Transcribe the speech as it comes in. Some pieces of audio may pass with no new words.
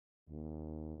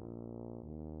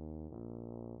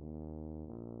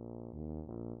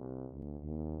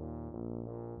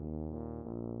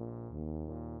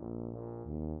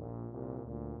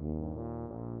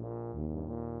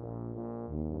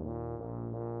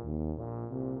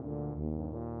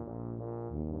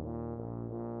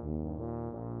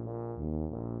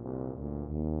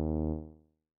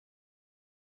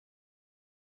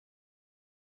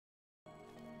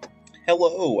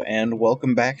Hello, and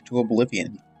welcome back to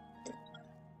Oblivion.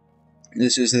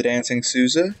 This is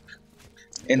TheDancingSousa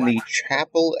in the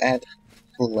chapel at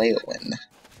Leowin.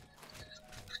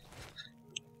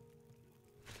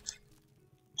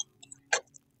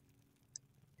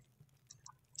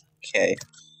 Okay,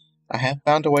 I have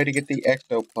found a way to get the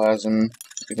Ectoplasm,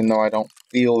 even though I don't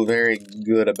feel very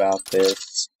good about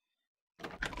this.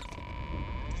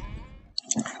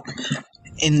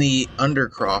 In the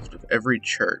undercroft of every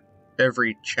church,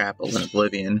 every chapel in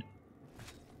Oblivion,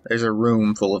 there's a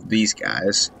room full of these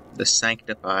guys, the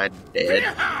sanctified dead.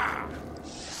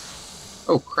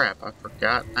 Oh crap, I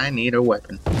forgot I need a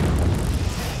weapon.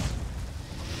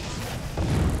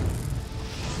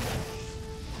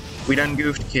 We done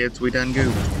goofed, kids, we done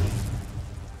goofed.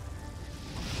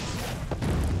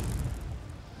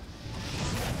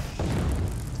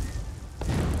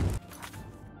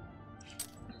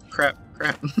 Crap.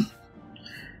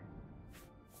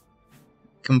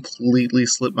 Completely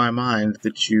slipped my mind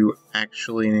that you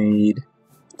actually need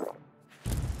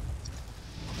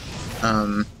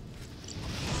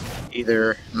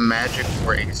either magic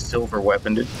or a silver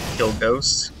weapon to kill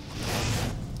ghosts.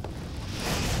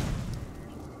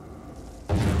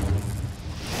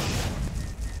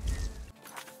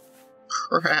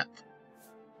 Crap.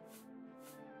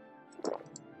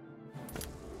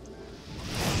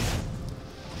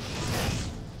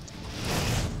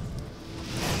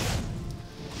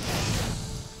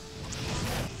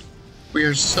 We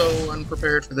are so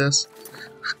unprepared for this.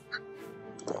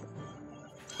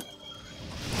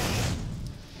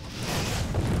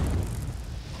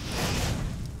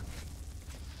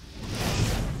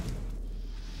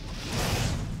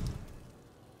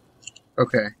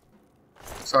 Okay.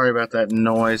 Sorry about that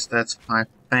noise. That's my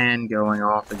fan going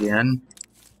off again.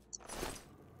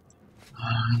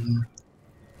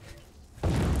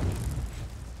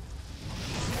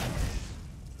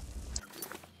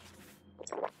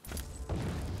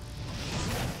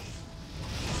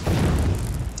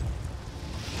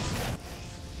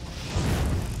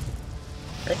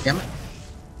 Hey, damn it.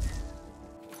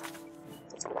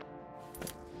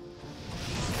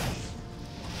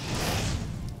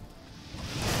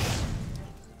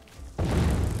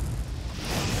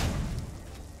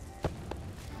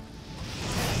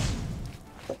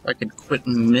 If I could quit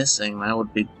missing, that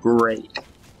would be great.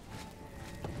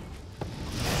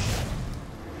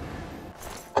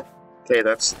 Okay,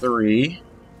 that's 3.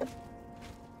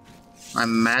 My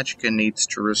magicka needs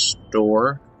to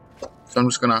restore. So I'm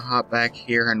just gonna hop back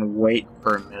here and wait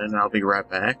for a minute and I'll be right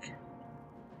back.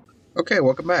 Okay,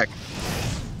 welcome back.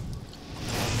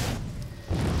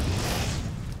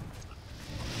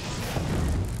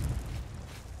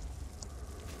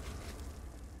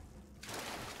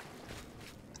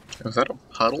 Was that a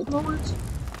puddle noise?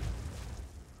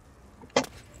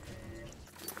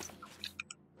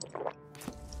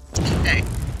 Okay.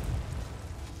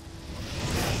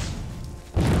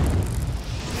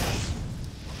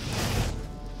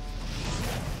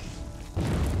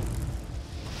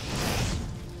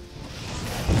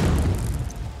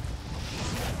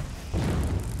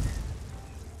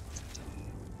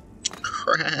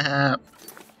 Crap.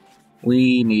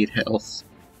 We need health.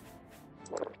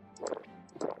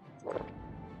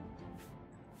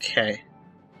 Okay.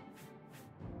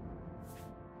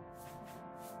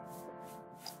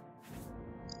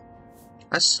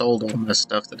 I sold all my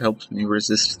stuff that helps me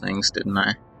resist things, didn't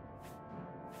I?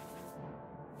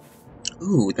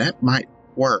 Ooh, that might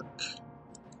work.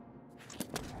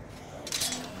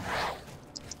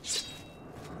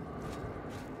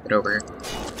 Get over here.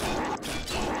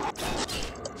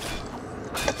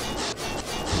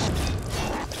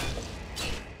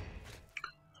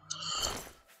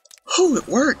 Oh, it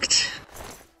worked!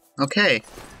 Okay,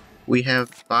 we have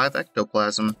 5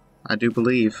 ectoplasm, I do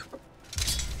believe.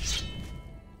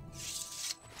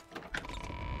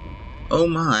 Oh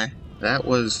my, that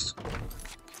was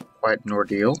quite an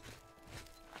ordeal.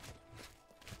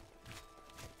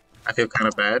 I feel kind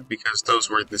of bad because those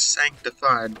were the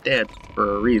sanctified dead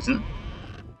for a reason.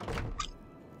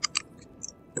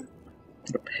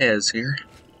 Get a Pez here.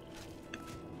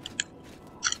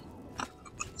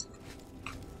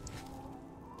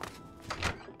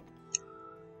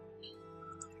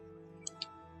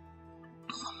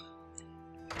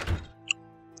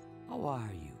 How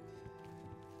are you?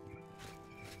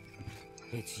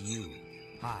 It's you.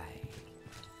 Hi.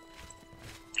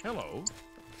 Hello.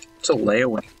 What's a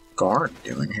Leowin guard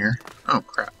doing here? Oh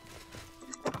crap.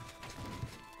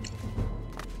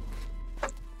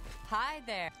 Hi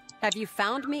there. Have you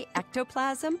found me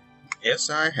ectoplasm? Yes,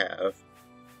 I have.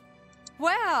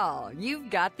 Well, you've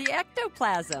got the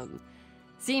ectoplasm.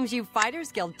 Seems you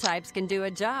Fighters Guild types can do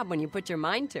a job when you put your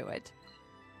mind to it.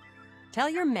 Tell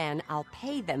your men I'll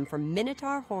pay them for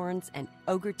Minotaur horns and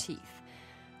ogre teeth.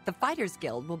 The Fighters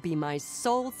Guild will be my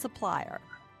sole supplier.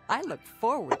 I look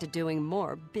forward to doing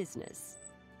more business.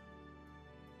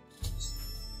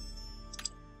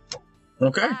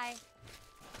 Okay. Bye.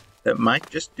 That might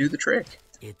just do the trick.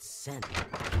 It's sent.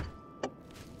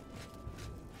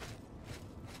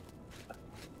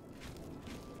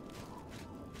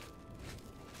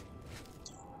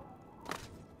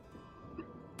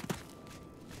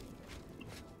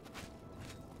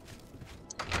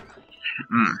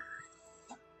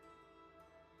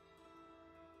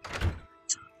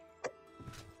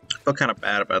 I feel kind of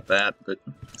bad about that, but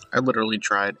I literally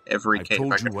tried every I cave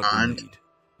told I you could what find. we need.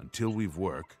 Until we've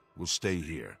work, we'll stay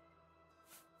here.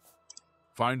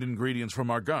 Find ingredients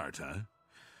from our guards, huh?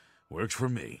 Works for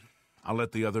me. I'll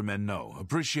let the other men know.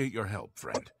 Appreciate your help,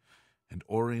 friend. And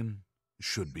Orion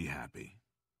should be happy.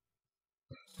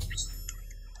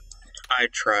 I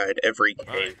tried every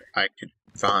cave I could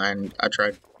find.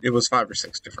 It was 5 or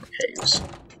 6 different caves.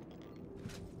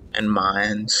 And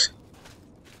mines.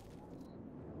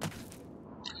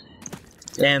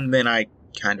 And then I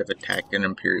kind of attacked an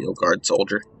Imperial Guard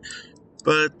soldier.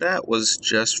 But that was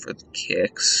just for the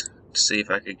kicks, to see if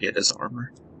I could get his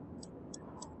armor.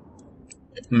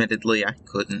 Admittedly, I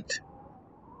couldn't.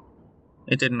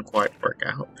 It didn't quite work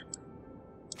out.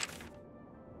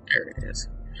 There it is.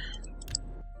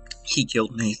 He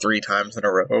killed me 3 times in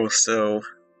a row, so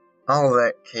all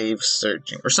that cave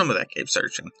searching, or some of that cave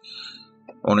searching,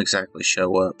 won't exactly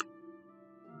show up.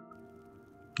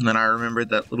 And then I remembered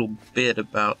that little bit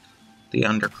about the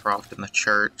Undercroft in the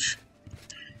church.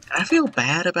 And I feel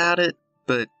bad about it,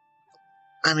 but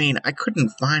I mean, I couldn't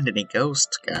find any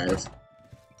ghosts, guys.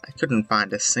 I couldn't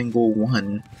find a single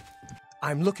one.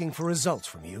 I'm looking for results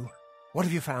from you. What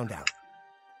have you found out?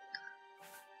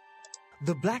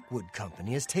 The Blackwood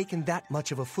Company has taken that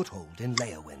much of a foothold in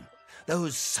Leowin.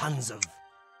 Those sons of...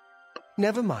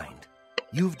 Never mind.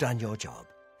 You've done your job.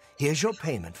 Here's your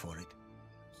payment for it.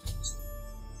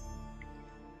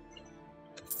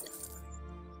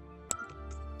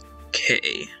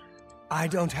 Okay. I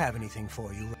don't have anything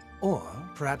for you. Or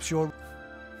perhaps you're...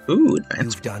 Ooh,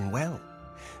 advanced. You've done well.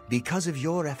 Because of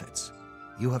your efforts,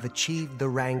 you have achieved the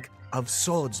rank of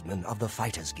Swordsman of the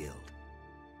Fighters Guild.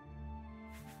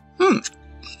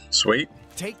 Sweet.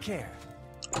 Take care.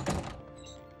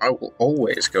 I will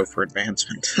always go for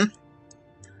advancement.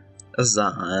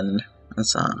 Azan.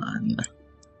 Is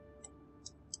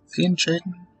he in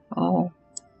Chaden? Oh.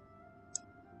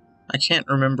 I can't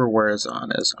remember where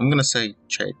Azan is. I'm gonna say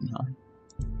Chaden.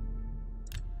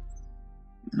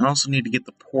 I also need to get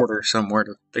the porter somewhere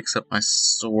to fix up my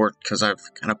sword, because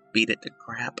I've kind of beat it to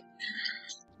crap.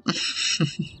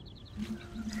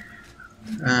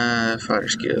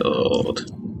 Fighters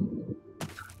Guild.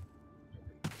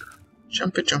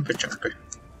 Jumpy. Hurry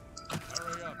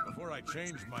up before I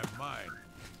change my mind.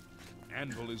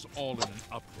 Anvil is all in an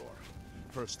uproar.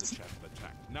 First the chef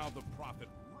attacked, now the prophet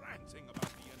ranting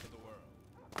about the end of the world.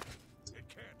 It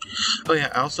can't. Oh yeah,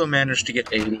 I also managed to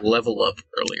get a level up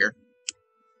earlier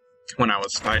when I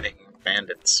was fighting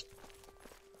bandits.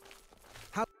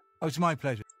 Oh, it's my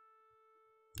pleasure.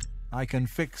 I can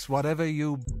fix whatever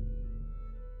you...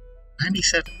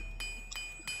 97.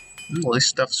 Ooh, this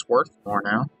stuff's worth more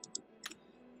now.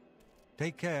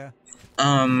 Take care.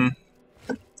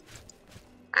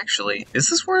 Actually, is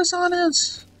this where Azan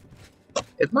is?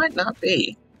 It might not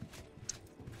be.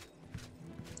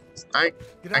 I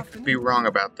could be wrong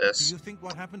about Do this. you think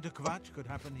what happened to Kvatch could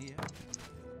happen here?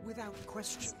 Without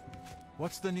question.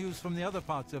 What's the news from the other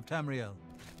parts of Tamriel?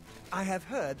 I have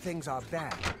heard things are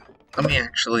bad. Let me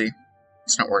actually...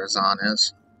 It's not where Azan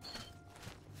is.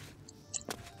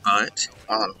 But,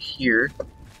 while I'm here...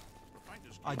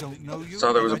 I don't know you.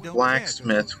 So there was a I don't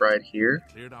blacksmith right here.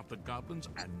 Cleared out the goblins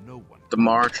and no one. The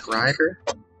March Rider.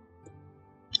 I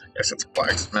guess it's a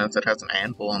blacksmith that has an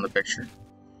anvil on the picture.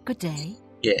 Good day.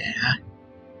 Yeah.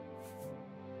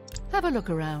 Have a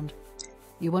look around.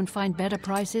 You won't find better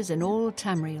prices in all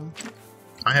Tamriel.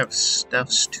 I have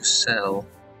stuffs to sell.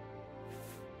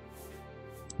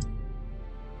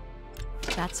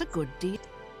 That's a good deal.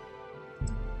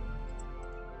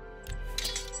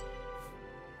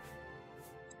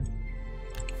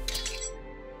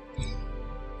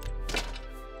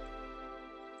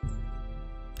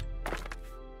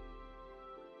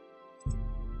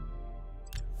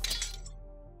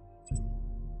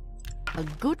 A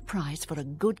good price for a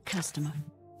good customer.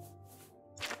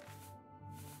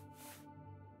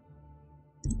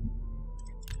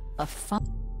 A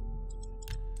fun...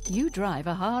 You drive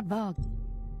a hard bargain.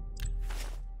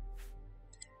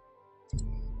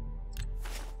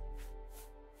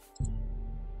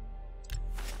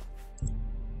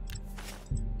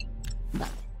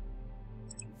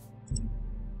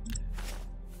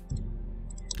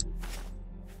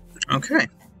 Okay.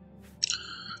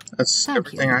 That's Thank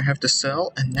everything you. I have to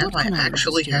sell, and now What I can I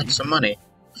actually assist you in? have some money.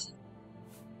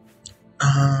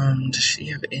 Does she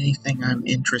have anything I'm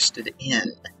interested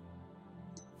in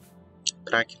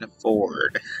that I can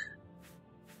afford?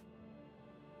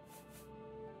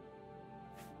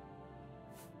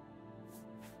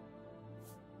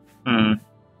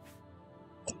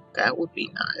 That would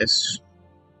be nice.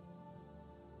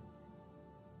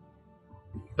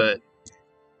 But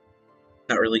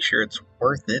not really sure it's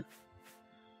worth it.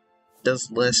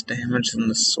 Does less damage than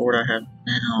the sword I have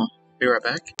now. Be right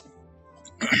back.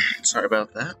 Sorry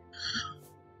about that.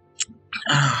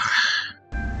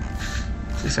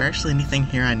 Is there actually anything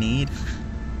here I need?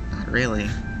 Not really.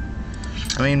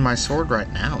 I mean, my sword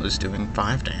right now is doing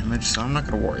 5 damage, so I'm not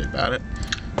going to worry about it.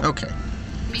 Okay.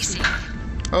 Missy.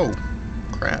 Oh,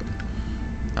 crap.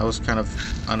 That was kind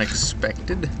of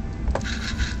unexpected.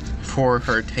 For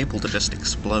her table to just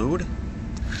explode.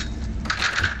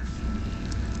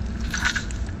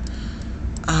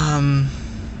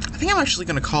 I think I'm actually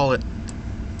going to call it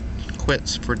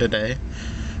quits for today.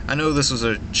 I know this was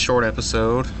a short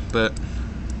episode, but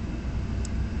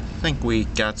I think we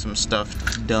got some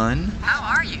stuff done.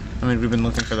 How are you? I mean, we've been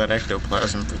looking for that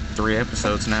ectoplasm for 3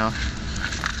 episodes now.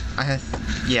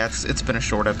 Yeah, it's been a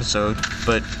short episode,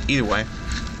 but either way.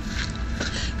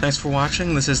 Thanks for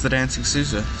watching. This is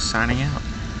TheDancingSousa, signing out.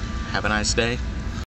 Have a nice day.